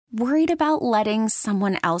Worried about letting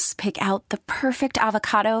someone else pick out the perfect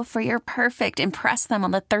avocado for your perfect impress them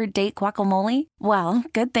on the third date guacamole? Well,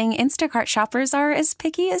 good thing Instacart shoppers are as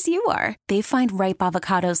picky as you are. They find ripe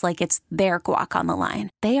avocados like it's their guac on the line.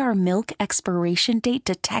 They are milk expiration date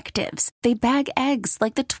detectives. They bag eggs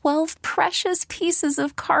like the 12 precious pieces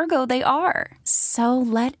of cargo they are. So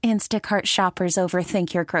let Instacart shoppers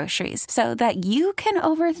overthink your groceries so that you can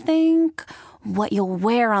overthink what you'll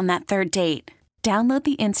wear on that third date. Download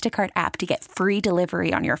the Instacart app to get free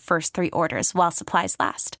delivery on your first 3 orders while supplies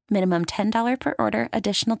last. Minimum $10 per order.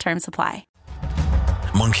 Additional terms apply.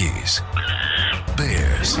 Monkeys,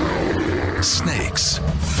 bears, snakes,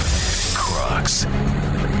 crocs,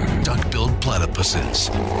 duck-billed platypuses.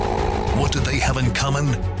 What do they have in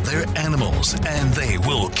common? They're animals, and they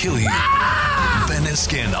will kill you. Ben and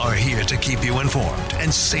Skin are here to keep you informed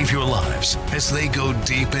and save your lives as they go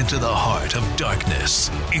deep into the heart of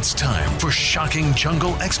darkness. It's time for shocking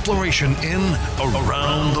jungle exploration in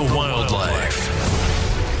Around the Wildlife.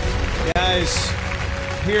 Guys,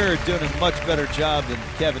 here doing a much better job than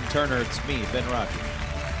Kevin Turner. It's me, Ben Rocky.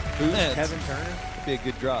 Who's Kevin Turner? It'd be a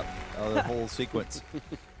good drop, the whole sequence. Good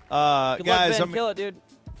guys, luck, Ben. Kill it, dude.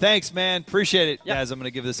 Thanks, man. Appreciate it. Yep. Guys, I'm going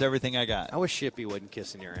to give this everything I got. I wish Shippy wasn't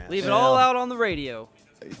kissing your ass. Leave it all out on the radio.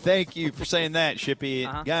 Thank you for saying that,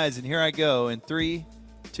 Shippy. Guys, and here I go in 3,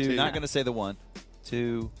 2, not going to say the 1,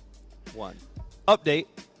 2, 1. Update.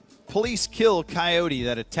 Police kill coyote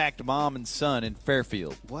that attacked mom and son in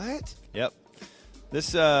Fairfield. What? Yep.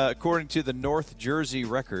 This, according to the North Jersey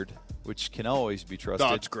Record, which can always be trusted.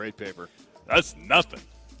 That's great paper. That's nothing.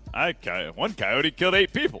 One coyote killed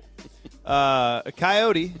 8 people. A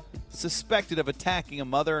coyote suspected of attacking a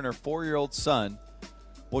mother and her 4-year-old son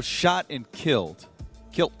was shot and killed.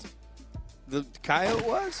 Killed. The coyote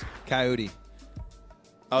was? Coyote.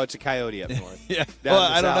 Oh, it's a coyote up north. Yeah. Down Well,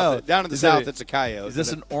 in the I don't south. know. Down in the south, it's a coyote. Is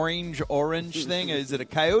this an orange thing? Is it a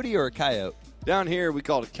coyote or a coyote? Down here, we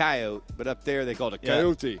call it a coyote, but up there, they call it a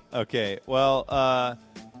coyote. Yeah. Okay. Well,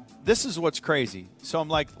 this is what's crazy. So I'm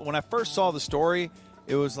like, when I first saw the story,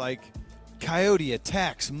 it was like, coyote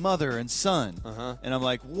attacks mother and son. And I'm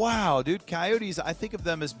like, wow, dude, coyotes, I think of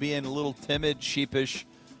them as being a little timid, sheepish,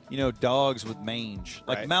 dogs with mange.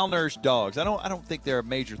 Like malnourished dogs. I don't think they're a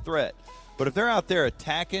major threat. But if they're out there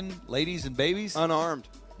attacking ladies and babies. Unarmed.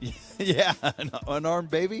 Yeah, an unarmed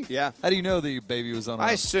baby? Yeah. How do you know that your baby was unarmed?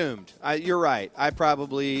 I assumed. You're right. I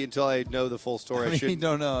probably, until I know the full story, I shouldn't.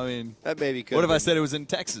 don't know. I mean, that baby could. What if I said it was in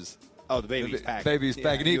Texas? Oh, the baby's packing. Baby's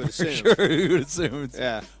packing. You would For assume. sure, you would assume.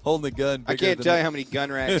 Yeah. Holding the gun. I can't tell you how many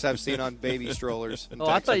gun racks I've seen on baby strollers. Oh,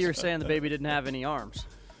 I thought you were saying the baby didn't have any arms.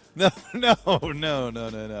 No.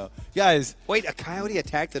 Guys. Wait, a coyote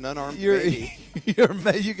attacked an unarmed baby?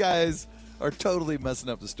 You guys are totally messing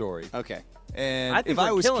up the story. Okay. And if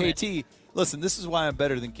I was KT, listen, this is why I'm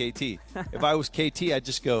better than KT. If I was KT, I'd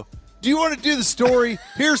just go, do you want to do the story?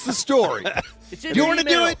 Here's the story. Do you want to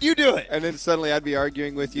do it? You do it. And then suddenly I'd be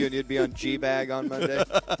arguing with you and you'd be on G-Bag on Monday.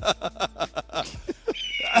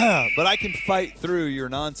 But I can fight through your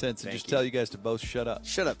nonsense and tell you guys to both shut up.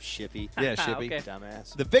 Shut up, Shippy. Yeah, Shippy. Okay.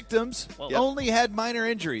 Dumbass. The victims only had minor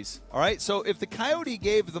injuries. All right? So if the coyote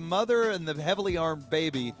gave the mother and the heavily armed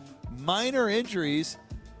baby minor injuries,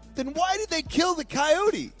 then why did they kill the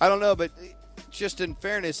coyote? I don't know, but just in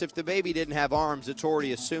fairness, if the baby didn't have arms, it's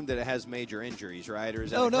already assumed that it has major injuries, right? Or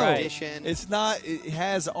is that a condition? It's not. It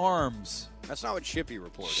has arms. That's not what Shippy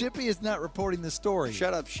reported. Shippy is not reporting the story.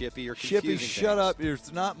 Shut up, Shippy. You're Shippy, confusing shut things. up.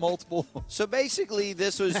 There's not multiple. So basically,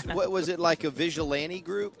 this was, what was it, like a vigilante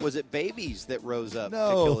group? Was it babies that rose up to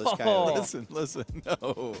No. kill this coyote? Listen.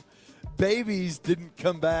 No. Babies didn't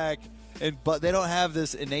come back. But they don't have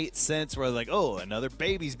this innate sense where like, oh, another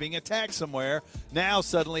baby's being attacked somewhere. Now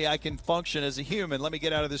suddenly I can function as a human. Let me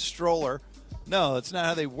get out of this stroller. No, that's not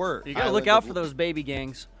how they work. You got to look out for those baby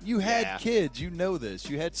gangs. You had kids. You know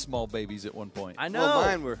this. You had small babies at one point. I know.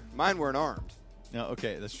 Well, mine weren't armed. No,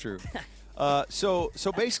 okay, that's true. So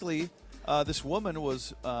basically, this woman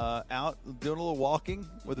was out doing a little walking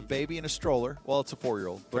with a baby in a stroller. Well, it's a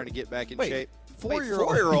 4-year-old. Trying to get back in shape.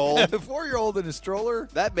 4-year-old. A 4-year-old in a stroller?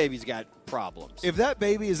 That baby's got problems. If that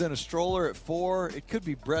baby is in a stroller at 4, it could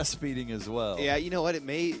be breastfeeding as well. Yeah, you know what? It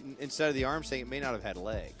may, instead of the arms thing, it may not have had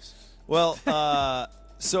legs. Well,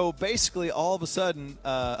 so basically all of a sudden,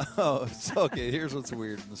 okay, here's what's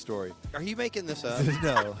weird in the story. Are you making this up?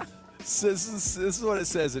 No. So this is what it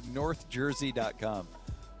says at northjersey.com.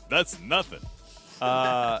 That's nothing.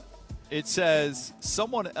 It says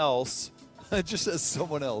someone else. It just says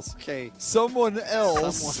someone else. Okay. Someone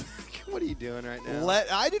else. What are you doing right now?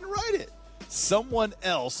 I didn't write it. Someone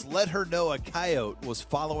else let her know a coyote was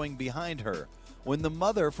following behind her. When the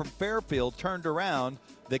mother from Fairfield turned around,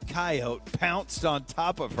 the coyote pounced on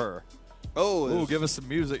top of her. Oh, Ooh, give us some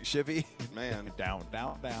music, Shippy. man. Down.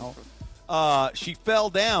 She fell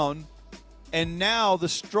down, and now the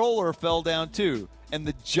stroller fell down too. And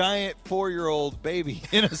the giant 4-year-old baby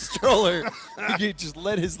in a stroller, he just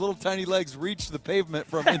let his little tiny legs reach the pavement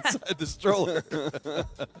from inside the stroller.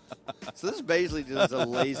 So this is basically just a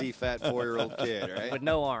lazy, fat 4-year-old kid, right? With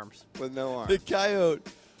no arms. With no arms. The coyote,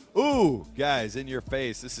 ooh, guys, in your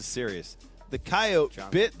face, this is serious. The coyote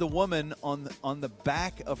bit the woman on the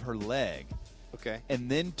back of her leg. Okay. And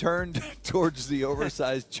then turned towards the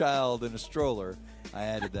oversized child in a stroller. I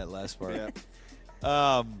added that last part. Yeah.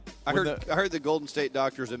 I I heard the Golden State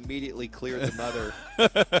doctors immediately cleared the mother.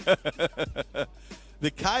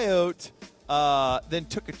 The coyote then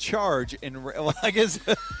took a charge and well, I guess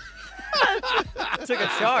Took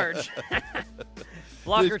a charge.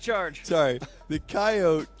 Blocker charge. sorry, the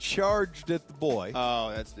coyote charged at the boy. Oh,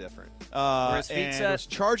 that's different. Were his feet And set? was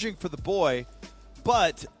charging for the boy,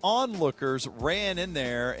 but onlookers ran in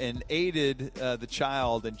there and aided the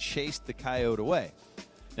child and chased the coyote away.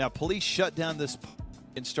 Now, police shut down this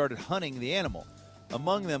and started hunting the animal.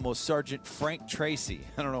 Among them was Sergeant Frank Tracy.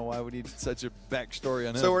 I don't know why we need such a backstory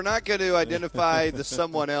on him. So we're not going to identify the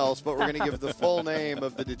someone else, but we're going to give the full name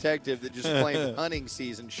of the detective that just claimed hunting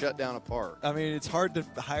season shut down a park. I mean, it's hard to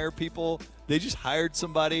hire people. They just hired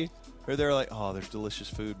somebody, or they're like, oh, there's delicious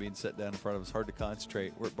food being set down in front of us. Hard to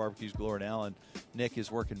concentrate. We're at Barbecues Galore and Allen. Nick is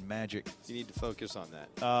working magic. You need to focus on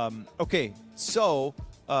that. Okay, so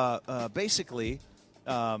basically,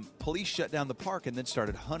 police shut down the park and then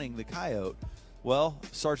started hunting the coyote. Well,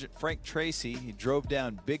 Sergeant Frank Tracy, he drove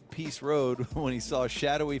down Big Piece Road when he saw a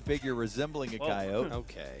shadowy figure resembling a coyote.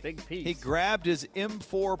 Okay. Big piece. He grabbed his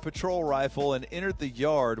M4 patrol rifle and entered the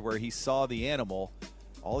yard where he saw the animal.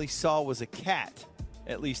 All he saw was a cat,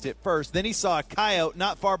 at least at first. Then he saw a coyote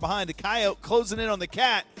not far behind. The coyote closing in on the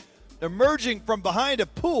cat, emerging from behind a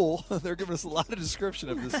pool. They're giving us a lot of description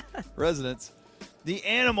of this residence. The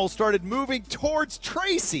animal started moving towards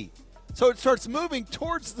Tracy. So it starts moving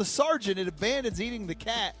towards the sergeant. It abandons eating the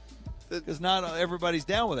cat because not everybody's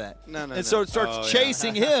down with that. No. So it starts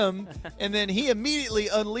chasing him, and then he immediately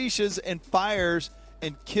unleashes and fires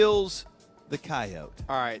and kills the coyote.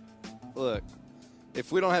 All right. Look,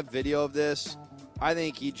 if we don't have video of this, I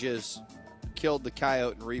think he just killed the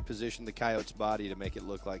coyote and repositioned the coyote's body to make it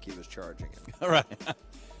look like he was charging him. All right.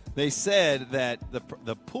 They said that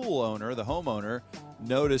the pool owner, the homeowner,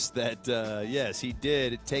 noticed that, yes, he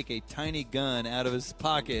did take a tiny gun out of his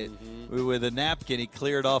pocket with a napkin. He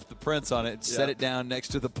cleared off the prints on it and set it down next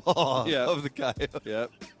to the paw of the coyote.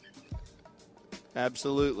 Yep.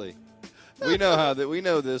 Absolutely. We know we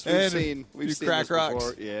know this. We've seen crack this rocks.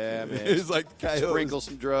 before. Yeah, man. It's like the coyote. Sprinkle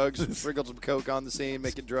some drugs, sprinkle some coke on the scene,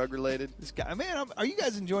 make it drug related. This guy, man, are you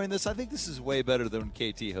guys enjoying this? I think this is way better than when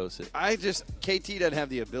KT hosts it. KT doesn't have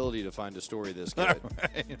the ability to find a story this good.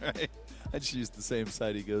 right. I just used the same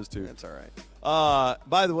site he goes to. That's all right.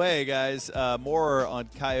 By the way, guys, more on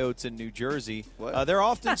coyotes in New Jersey. What? They're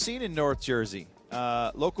often seen in North Jersey.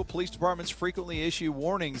 Local police departments frequently issue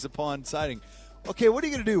warnings upon sighting. Okay, what are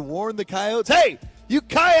you going to do? Warn the coyotes? Hey, you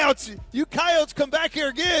coyotes come back here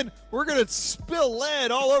again. We're going to spill lead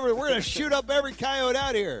all over. We're going to shoot up every coyote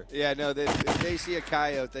out here. Yeah, no, if they see a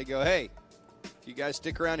coyote, they go, hey, if you guys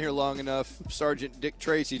stick around here long enough, Sergeant Dick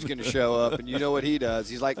Tracy's going to show up, and you know what he does.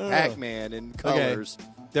 He's like Pac-Man in colors. Okay.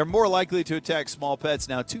 They're more likely to attack small pets.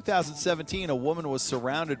 Now, 2017, a woman was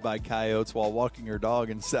surrounded by coyotes while walking her dog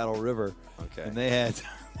in Saddle River. Okay. And they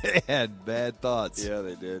had bad thoughts. Yeah,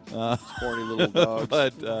 they did. Horny little dogs.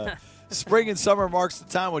 But spring and summer marks the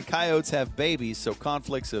time when coyotes have babies, so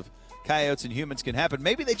conflicts of coyotes and humans can happen.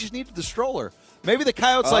 Maybe they just needed the stroller. Maybe the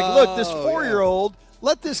coyote's like, look, this 4-year-old,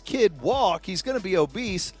 let this kid walk. He's going to be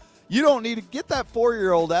obese. You don't need to get that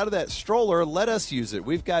 4-year-old out of that stroller. Let us use it.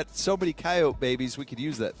 We've got so many coyote babies, we could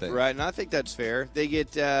use that thing. Right, and I think that's fair. They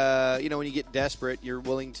get, when you get desperate, you're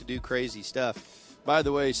willing to do crazy stuff. By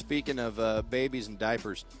the way, speaking of babies and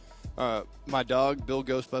diapers, my dog, Bill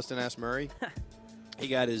Ghostbustin' Murray, he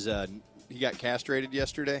got castrated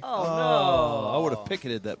yesterday. Oh, no. I would have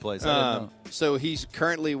picketed that place. I didn't know. So he's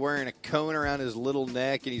currently wearing a cone around his little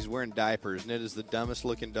neck, and he's wearing diapers, and it is the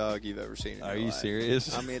dumbest-looking dog you've ever seen in Are your you life.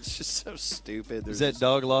 serious? I mean, it's just so stupid. Is that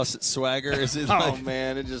dog lost its swagger? Is it Oh,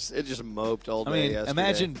 man, it just moped all day yesterday.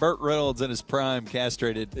 Imagine Burt Reynolds in his prime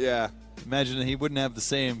castrated. Yeah. Imagine he wouldn't have the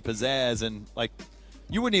same pizzazz and,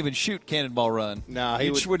 you wouldn't even shoot Cannonball Run. No, he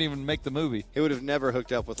just wouldn't even make the movie. He would have never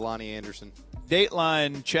hooked up with Lonnie Anderson.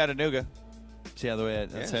 Dateline Chattanooga. See how the way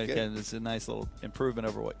it's a nice little improvement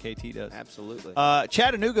over what KT does. Absolutely.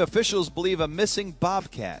 Chattanooga officials believe a missing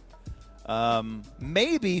bobcat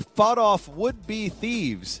maybe fought off would-be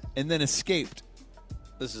thieves and then escaped.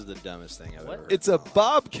 This is the dumbest thing I've ever heard. It's a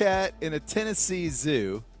bobcat in a Tennessee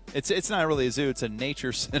zoo. It's not really a zoo. It's a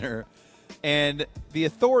nature center. And the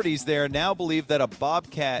authorities there now believe that a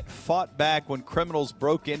bobcat fought back when criminals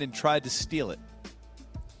broke in and tried to steal it.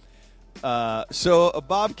 So a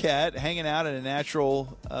bobcat hanging out in a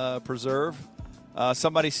natural preserve.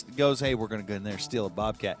 Somebody goes, hey, we're going to go in there and steal a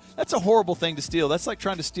bobcat. That's a horrible thing to steal. That's like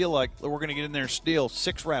trying to steal, like, we're going to get in there and steal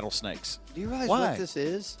 6 rattlesnakes. Do you realize Why? what this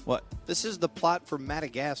is? What? This is the plot for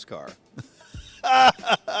Madagascar.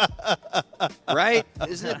 Right?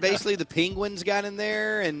 Isn't it basically the penguins got in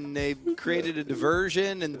there and they created a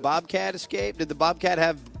diversion and the bobcat escaped? Did the bobcat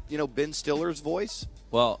have, Ben Stiller's voice?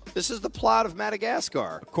 Well, This is the plot of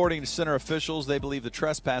Madagascar. according to center officials, they believe the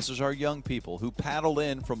trespassers are young people who paddled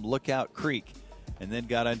in from Lookout Creek and then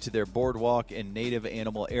got onto their boardwalk and native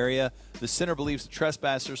animal area. The center believes the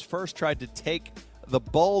trespassers first tried to take the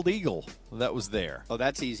bald eagle that was there. Oh,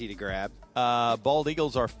 that's easy to grab. Bald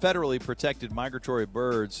eagles are federally protected migratory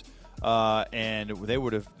birds, and they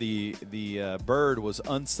would have the bird was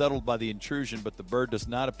unsettled by the intrusion, but the bird does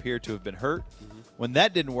not appear to have been hurt. When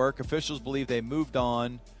that didn't work, officials believe they moved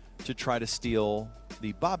on to try to steal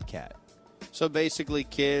the bobcat. So basically,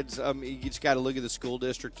 kids, you just got to look at the school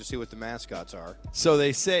district to see what the mascots are. So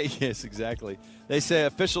they say, yes, exactly. They say,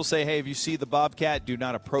 officials say, hey, if you see the bobcat, do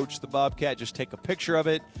not approach the bobcat. Just take a picture of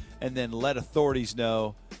it and then let authorities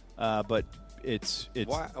know. But it's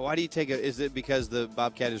Why do you take it? Is it because the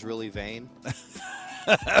bobcat is really vain?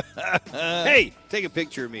 Hey, take a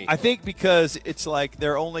picture of me. I think because it's like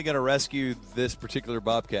they're only going to rescue this particular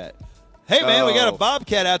bobcat. Hey, man, we got a Oh.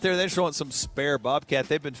 bobcat out there. They just want some spare bobcat.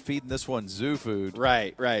 They've been feeding this one zoo food.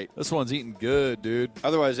 Right. This one's eating good, dude.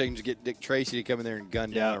 Otherwise, they can just get Dick Tracy to come in there and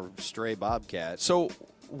gun Yeah. down a stray bobcat. So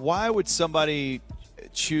why would somebody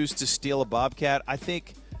choose to steal a bobcat? I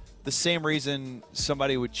think the same reason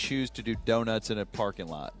somebody would choose to do donuts in a parking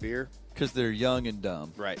lot. Beer? Because they're young and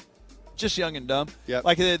dumb. Right. Just young and dumb. Yep.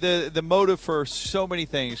 Like the motive for so many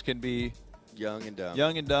things can be Young and dumb.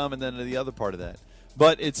 young and dumb, and then the other part of that.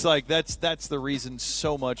 But it's like that's the reason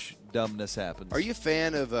so much dumbness happens. Are you a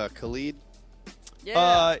fan of Khalid?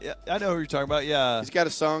 Yeah. Yeah, I know who you're talking about. Yeah. He's got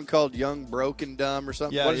a song called Young, Broke, and Dumb or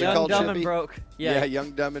something. Yeah, What is Young, it called, dumb, and Chippy? broke. Yeah,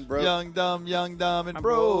 Young, Dumb, and Broke. Young, dumb, and I'm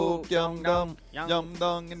broke. broke. Young, dumb,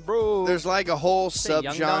 and broke. There's like a whole Say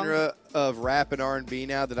Young subgenre of rap and R&B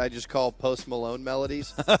now that I just call Post Malone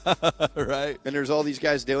melodies. right. And there's all these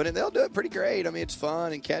guys doing it. They'll do it pretty great. I mean, it's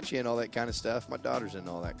fun and catchy and all that kind of stuff. My daughter's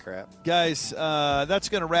into all that crap. Guys, that's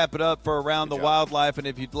going to wrap it up for Around the job. Wildlife. And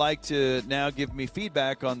if you'd like to now give me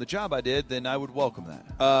feedback on the job I did, then I would welcome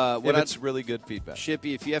that. What if it's really good feedback.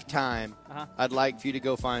 Shippy, if you have time, Uh-huh. I'd like for you to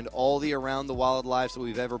go find all the Around the Wildlife that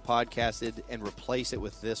we've ever podcasted and replace it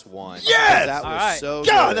with this one. Yes! That was All right. so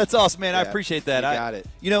God, good. that's awesome, man. I Yeah, appreciate that. you got it.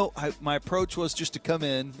 You know, my approach was just to come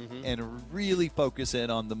in and really focus in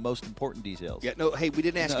on the most important details. Yeah, no, hey, we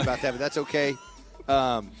didn't ask you about that, but that's okay.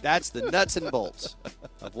 That's the nuts and bolts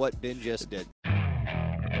of what Ben just did.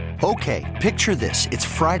 Okay, picture this. It's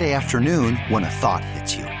Friday afternoon when a thought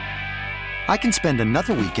hits you. I can spend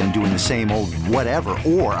another weekend doing the same old whatever,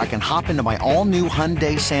 or I can hop into my all-new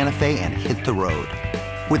Hyundai Santa Fe and hit the road.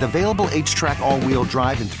 With available H-Track all-wheel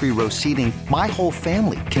drive and 3-row seating, my whole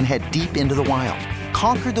family can head deep into the wild.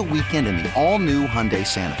 Conquer the weekend in the all-new Hyundai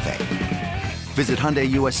Santa Fe. Visit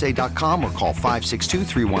HyundaiUSA.com or call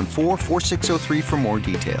 562-314-4603 for more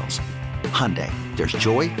details. Hyundai, there's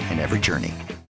joy in every journey.